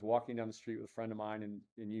later, I was walking down the street with a friend of mine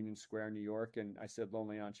in Union Square, New York, and I said,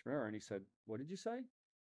 lonely entrepreneur. And he said, what did you say?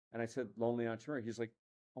 And I said, lonely entrepreneur. He's like,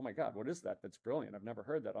 oh my God, what is that? That's brilliant. I've never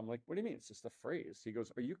heard that. I'm like, what do you mean? It's just a phrase. He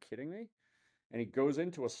goes, are you kidding me? And he goes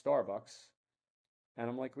into a Starbucks, and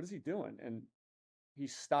I'm like, what is he doing? And he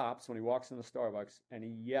stops when he walks in the Starbucks and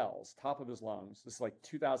he yells, top of his lungs. This is like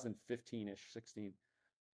 2015-ish, 16.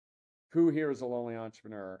 Who here is a lonely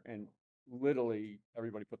entrepreneur? And literally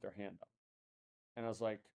everybody put their hand up. And I was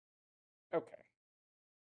like, okay.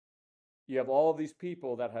 You have all of these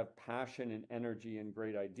people that have passion and energy and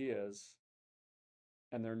great ideas,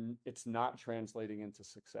 and it's not translating into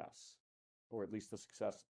success, or at least the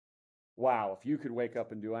success. Wow, if you could wake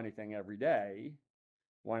up and do anything every day,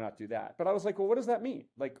 why not do that? But I was like, well, what does that mean?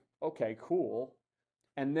 Like, okay, cool.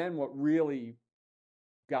 And then what really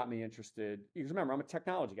got me interested, because remember, I'm a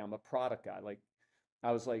technology guy, I'm a product guy. Like,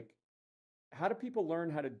 I was like, how do people learn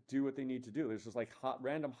how to do what they need to do? There's this like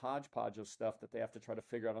random hodgepodge of stuff that they have to try to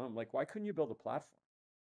figure out on them. Like, why couldn't you build a platform?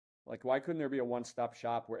 Like, why couldn't there be a one-stop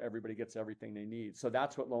shop where everybody gets everything they need? So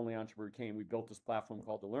that's what Lonely Entrepreneur became. We built this platform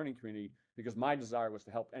called the Learning Community because my desire was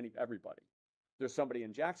to help everybody. There's somebody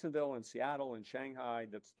in Jacksonville, in Seattle, in Shanghai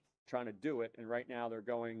that's trying to do it. And right now they're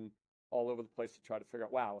going all over the place to try to figure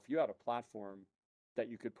out, wow, if you had a platform that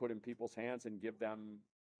you could put in people's hands and give them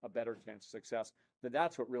a better chance of success, then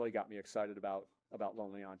that's what really got me excited about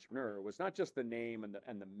Lonely Entrepreneur. It was not just the name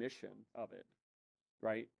and the mission of it,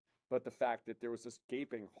 right? But the fact that there was this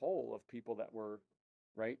gaping hole of people that were,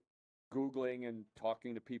 right, Googling and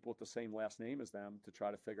talking to people with the same last name as them to try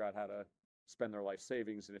to figure out how to spend their life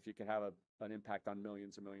savings and if you can have an impact on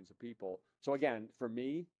millions and millions of people. So again, for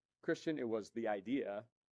me, Christian, it was the idea,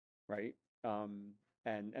 right? And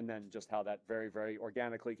then just how that very, very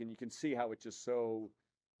organically, and you can see how it just so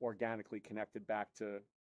organically connected back to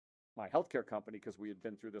my healthcare company because we had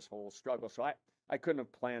been through this whole struggle. So I couldn't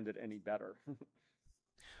have planned it any better.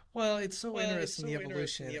 Well, it's so interesting the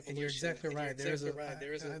evolution, and you're exactly right.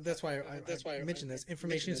 That's why I mentioned this.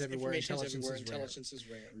 Information is everywhere. Intelligence is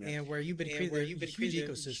rare. Yeah. And where you've been creating a huge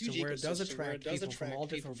ecosystem where it does attract people from all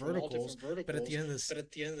different verticals, but at the end of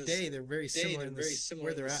the day, they're very similar in this,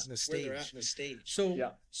 where they're at in the stage. So,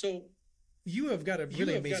 Yeah. you have got a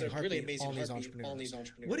really amazing heartbeat on these entrepreneurs.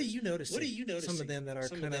 What are you noticing? Some of them that are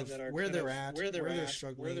kind of where they're at, where they're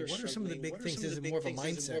struggling. What are some of the big things? Is it more of a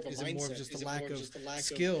mindset? Is it more of just a lack of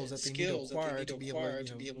skills that they need to acquire to be able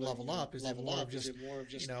to, level up? Is it more of just,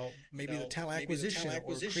 maybe the talent acquisition or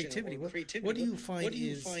creativity? What do you find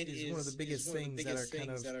is one of the biggest things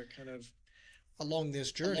that are kind of along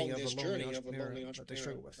this journey of a lonely entrepreneur that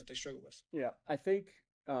they struggle with? Yeah,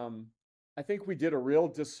 I think we did a real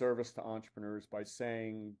disservice to entrepreneurs by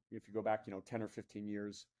saying, if you go back, 10 or 15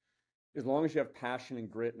 years, as long as you have passion and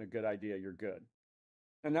grit and a good idea, you're good.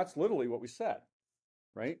 And that's literally what we said,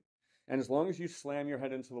 right? And as long as you slam your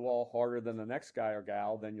head into the wall harder than the next guy or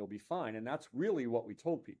gal, then you'll be fine. And that's really what we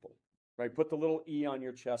told people, right? Put the little E on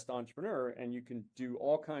your chest, entrepreneur, and you can do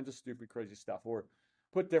all kinds of stupid, crazy stuff. Or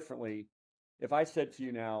put differently, if I said to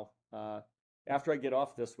you now, after I get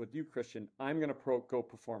off this with you, Christian, I'm going to go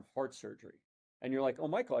perform heart surgery. And you're like, oh,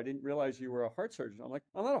 Michael, I didn't realize you were a heart surgeon. I'm like,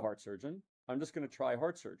 I'm not a heart surgeon. I'm just going to try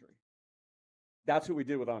heart surgery. That's what we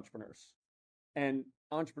did with entrepreneurs. And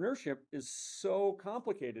entrepreneurship is so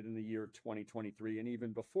complicated in the year 2023 and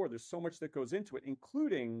even before. There's so much that goes into it,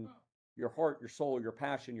 including your heart, your soul, your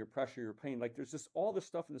passion, your pressure, your pain. Like there's just all this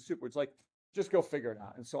stuff in the soup where it's like, just go figure it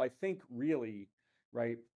out. And so I think really,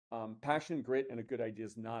 right, passion, grit, and a good idea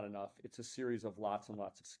is not enough. It's a series of lots and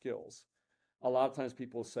lots of skills. A lot of times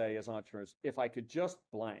people say as entrepreneurs, if I could just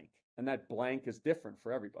blank, and that blank is different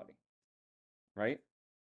for everybody, right?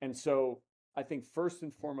 And so I think first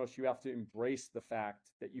and foremost, you have to embrace the fact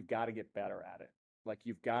that you've got to get better at it. Like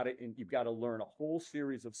you've got to learn a whole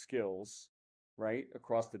series of skills, right,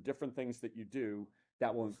 across the different things that you do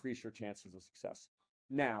that will increase your chances of success.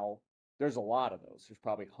 Now, there's a lot of those. There's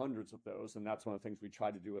probably hundreds of those, and that's one of the things we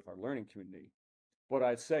try to do with our learning community. What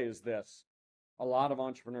I'd say is this: a lot of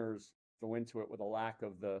entrepreneurs go into it with a lack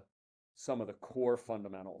of some of the core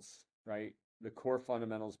fundamentals, right? The core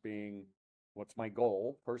fundamentals being, what's my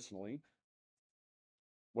goal personally?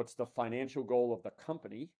 What's the financial goal of the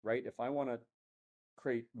company, right? If I want to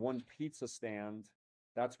create one pizza stand,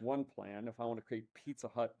 that's one plan. If I want to create Pizza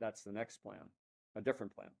Hut, that's the next plan, a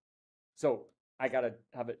different plan. So I got to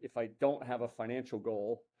have it. If I don't have a financial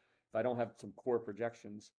goal, if I don't have some core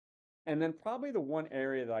projections, and then probably the one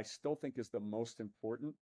area that I still think is the most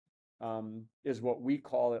important is what we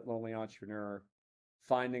call at Lonely Entrepreneur,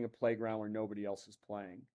 finding a playground where nobody else is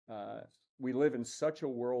playing. We live in such a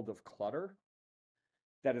world of clutter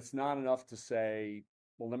that it's not enough to say,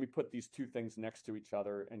 well, let me put these two things next to each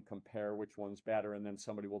other and compare which one's better, and then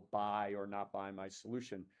somebody will buy or not buy my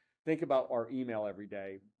solution. Think about our email every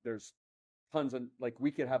day. There's tons of, like,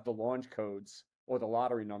 we could have the launch codes or the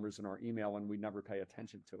lottery numbers in our email and we never pay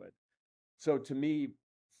attention to it. So to me,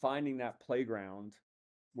 finding that playground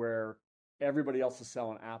where everybody else is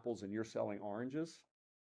selling apples and you're selling oranges,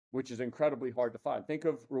 which is incredibly hard to find. Think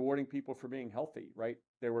of rewarding people for being healthy, right?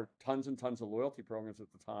 There were tons and tons of loyalty programs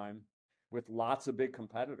at the time with lots of big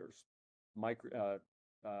competitors,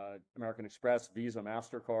 American Express, Visa,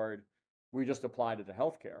 MasterCard. We just applied it to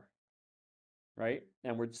healthcare, right?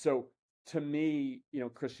 And we're so, to me,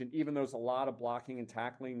 Christian, even though there's a lot of blocking and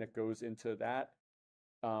tackling that goes into that,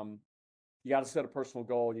 you got to set a personal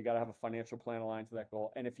goal. You got to have a financial plan aligned to that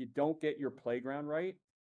goal. And if you don't get your playground right,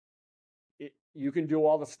 you can do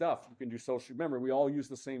all the stuff. You can do social. Remember, we all use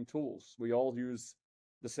the same tools. We all use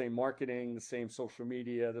the same marketing, the same social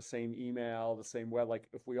media, the same email, the same web. Like,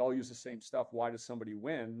 if we all use the same stuff, why does somebody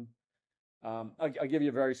win? I'll give you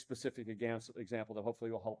a very specific example that hopefully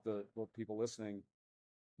will help the people listening.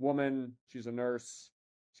 Woman, she's a nurse.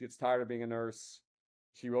 She gets tired of being a nurse.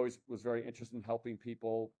 She always was very interested in helping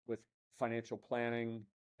people with financial planning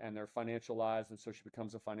and their financial lives. And so she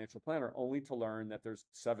becomes a financial planner, only to learn that there's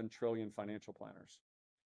 7 trillion financial planners,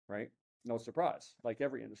 right? No surprise, like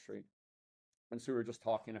every industry. And so we were just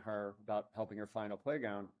talking to her about helping her find a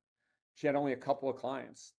playground. She had only a couple of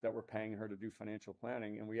clients that were paying her to do financial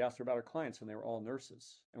planning. And we asked her about her clients, and they were all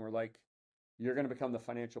nurses. And we're like, you're going to become the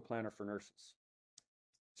financial planner for nurses.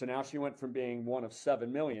 So now she went from being one of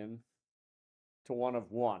 7 million to one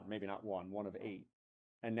of one, maybe not one of 8.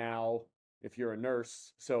 And now, if you're a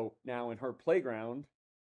nurse, so now in her playground,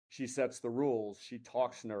 she sets the rules. She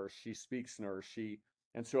talks nurse, she speaks nurse,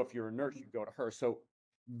 and so if you're a nurse, you go to her. So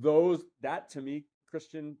that to me,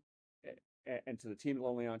 Christian, and to the team at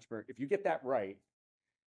Lonely Entrepreneur, if you get that right,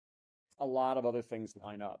 a lot of other things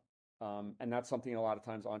line up. And that's something a lot of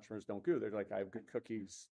times entrepreneurs don't do. They're like, I have good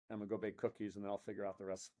cookies, I'm gonna go bake cookies, and then I'll figure out the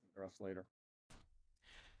rest later.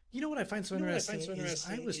 You know what I find so interesting is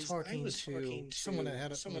I was talking to someone that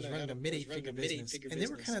was running a mid-8-figure business, and they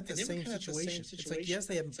were kind of at the same situation. It's like, yes,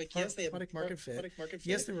 they have product market fit.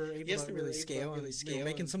 Yes, they were able to really scale, and they were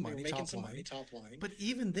making some money, top line. But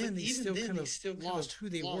even then, they still kind of lost who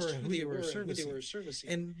they were and who they were servicing.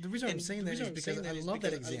 And the reason I'm saying that is because I love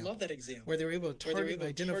that example, where they were able to target and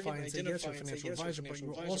identify and say, yes, you're a financial advisor, but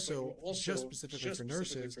you're also just specifically for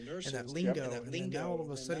nurses, and that lingo, and then now all of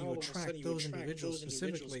a sudden you attract those individuals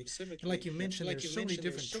specifically. And like you mentioned, there's so many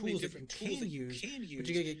different tools that you can use, but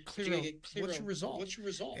you gotta get clear on what's your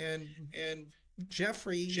result. And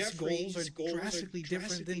Jeffrey's goals are drastically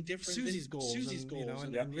different than Susie's goals,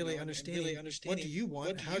 and really understanding what do you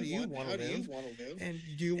want, how do you want to live, and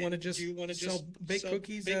do you want to just sell baked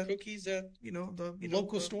cookies at the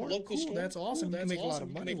local store? Cool, that's awesome. You can make a lot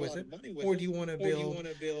of money with it. Or do you want to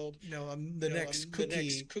build the next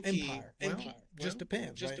cookie empire? Well, just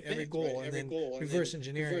depends, right? Every goal, and then reverse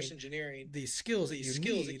engineering the skills that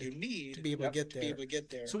you need to be able to get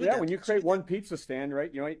there. So when you create one pizza stand,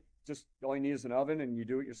 right? Just all you need is an oven, and you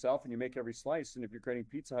do it yourself, and you make every slice. And if you're creating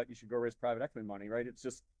Pizza Hut, you should go raise private equity money, right? It's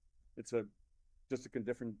a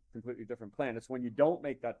completely different plan. It's when you don't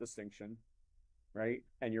make that distinction, right?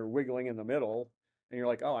 And you're wiggling in the middle, and you're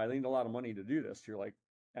like, oh, I need a lot of money to do this. You're like,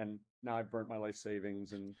 and now I've burnt my life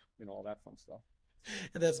savings and all that fun stuff.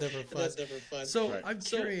 And that's never fun. So right. I'm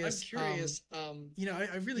curious. I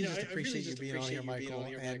really just appreciate you being on here, Michael,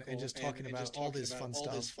 and just talking about all this fun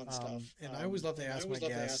stuff. And I always love to ask my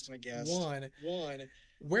guests, one,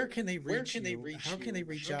 where can they reach you? How can they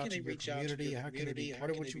reach out to your community? How can they be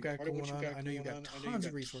part of what you got going on? I know you've got tons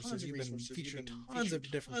of resources. You've been featured in tons of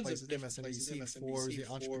different places, MSNBC, Forbes, the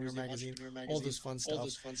Entrepreneur Magazine, all this fun stuff.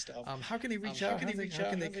 How can they reach out? How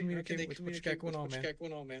can they communicate with what you got going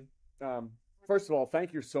on, man? First of all,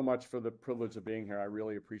 thank you so much for the privilege of being here. I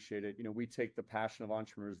really appreciate it. We take the passion of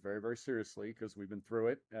entrepreneurs very, very seriously because we've been through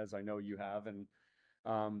it, as I know you have. And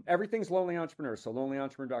everything's Lonely Entrepreneur. So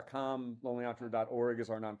lonelyentrepreneur.com, lonelyentrepreneur.org is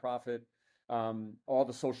our nonprofit. All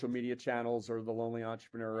the social media channels are The Lonely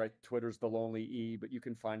Entrepreneur, right? Twitter's The Lonely E, but you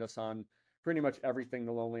can find us on pretty much everything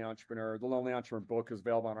The Lonely Entrepreneur. The Lonely Entrepreneur book is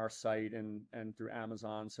available on our site and through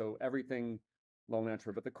Amazon. So everything Lonely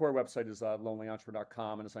Entrepreneur. But the core website is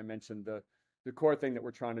lonelyentrepreneur.com. And as I mentioned, the core thing that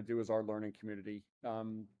we're trying to do is our learning community.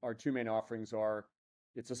 Our 2 main offerings are,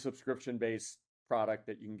 it's a subscription-based product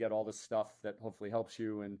that you can get all this stuff that hopefully helps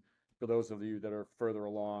you. And for those of you that are further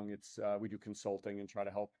along, we do consulting and try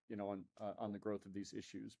to help, on the growth of these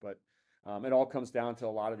issues. But it all comes down to a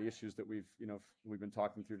lot of the issues that we've been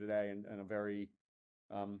talking through today, and a very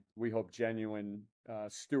we hope genuine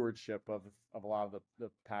stewardship of a lot of the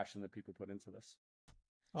passion that people put into this.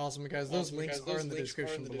 Awesome, guys. Those links are in the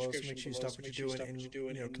description below, so make sure you stop what you're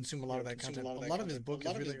doing and consume a lot of that content. A lot of his book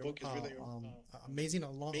is really amazing.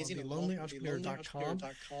 On the lonelyentrepreneur.com,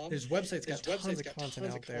 his website's got tons of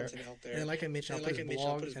content out there. And like I mentioned, I'll put his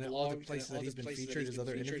blog and all the places that he's been featured, his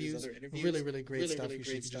other interviews. Really, really great stuff. You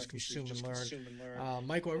should just consume and learn.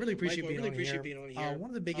 Michael, I really appreciate being on here. One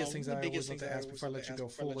of the biggest things I always love to ask before I let you go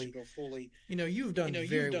fully, you've done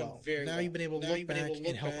very well. Now you've been able to look back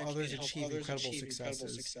and help others achieve incredible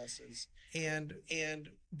successes. And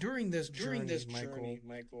during this journey,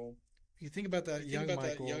 Michael, you think about that young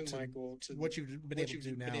Michael to what you've been able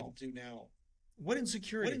to do now. What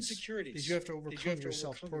insecurities did you have to overcome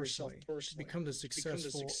yourself personally to become the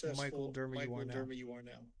successful Michael Dermer you are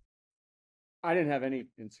now? I didn't have any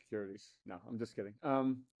insecurities. No, I'm just kidding.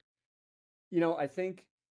 I think,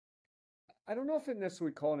 I don't know if it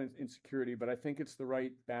necessarily call it an insecurity, but I think it's the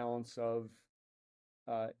right balance of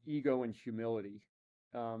ego and humility.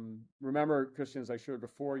 Remember, Christian, as I showed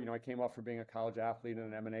before, I came off from being a college athlete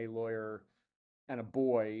and an M&A lawyer and a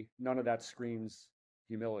boy. None of that screams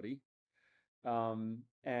humility.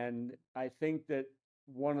 And I think that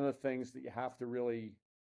one of the things that you have to really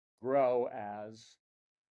grow as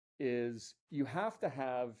is you have to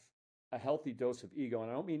have a healthy dose of ego.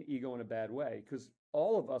 And I don't mean ego in a bad way, because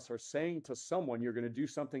all of us are saying to someone, you're going to do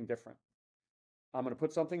something different. I'm going to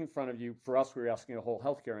put something in front of you. For us, we were asking the whole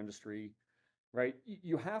healthcare industry, right?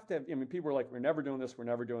 You have to have, people are like, we're never doing this, we're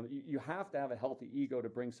never doing it. You have to have a healthy ego to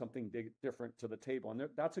bring something different to the table. And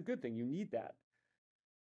that's a good thing. You need that.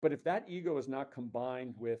 But if that ego is not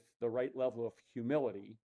combined with the right level of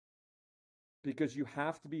humility, because you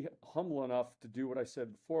have to be humble enough to do what I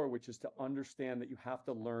said before, which is to understand that you have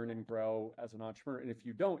to learn and grow as an entrepreneur. And if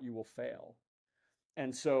you don't, you will fail.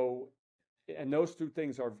 And so, and those two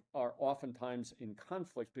things are oftentimes in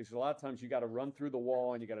conflict, because a lot of times you got to run through the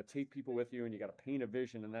wall and you got to take people with you and you got to paint a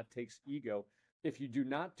vision, and that takes ego. If you do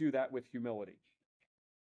not do that with humility,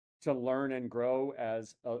 to learn and grow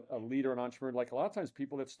as a leader and entrepreneur, like a lot of times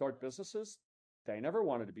people that start businesses, they never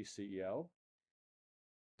wanted to be CEO.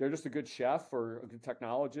 They're just a good chef or a good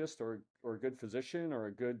technologist or a good physician or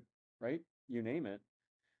a good, right? You name it.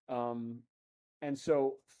 And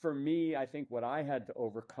so for me, I think what I had to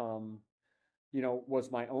overcome, was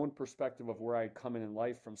my own perspective of where I'd come in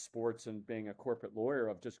life from sports and being a corporate lawyer,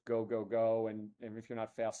 of just go, go, go. And if you're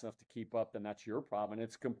not fast enough to keep up, then that's your problem. And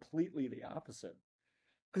it's completely the opposite.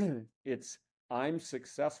 It's, I'm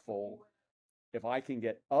successful if I can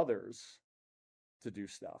get others to do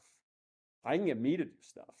stuff. I can get me to do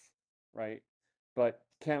stuff, right? But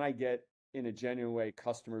can I get, in a genuine way,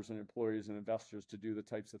 customers and employees and investors to do the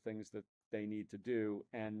types of things that they need to do?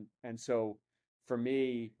 And so for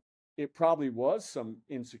me, it probably was some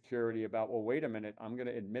insecurity about, well, wait a minute, I'm going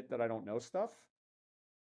to admit that I don't know stuff.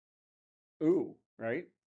 Ooh, right?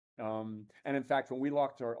 And in fact, when we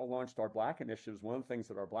launched our Black initiatives, one of the things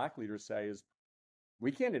that our Black leaders say is,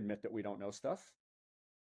 we can't admit that we don't know stuff.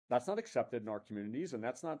 That's not accepted in our communities, and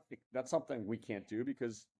that's something we can't do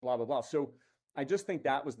because blah, blah, blah. So I just think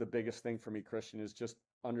that was the biggest thing for me, Christian, is just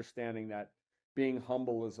understanding that being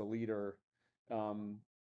humble as a leader,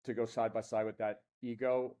 to go side by side with that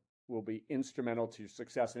ego, will be instrumental to your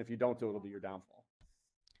success. And if you don't do it, it'll be your downfall.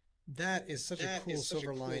 That is such a cool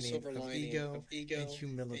silver lining of ego and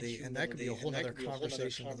humility, and that could be a whole other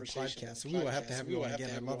conversation on the podcast. So we will have to have you on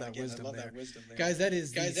again. I love that wisdom there. Guys, that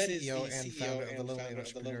is the CEO and founder of The Lonely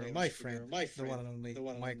Entrepreneur, my friend, the one and only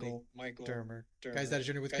Michael Dermer. Guys, that is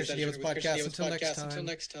Journey with Christian Davis podcast. Until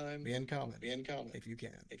next time, be uncommon if you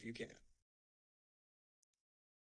can.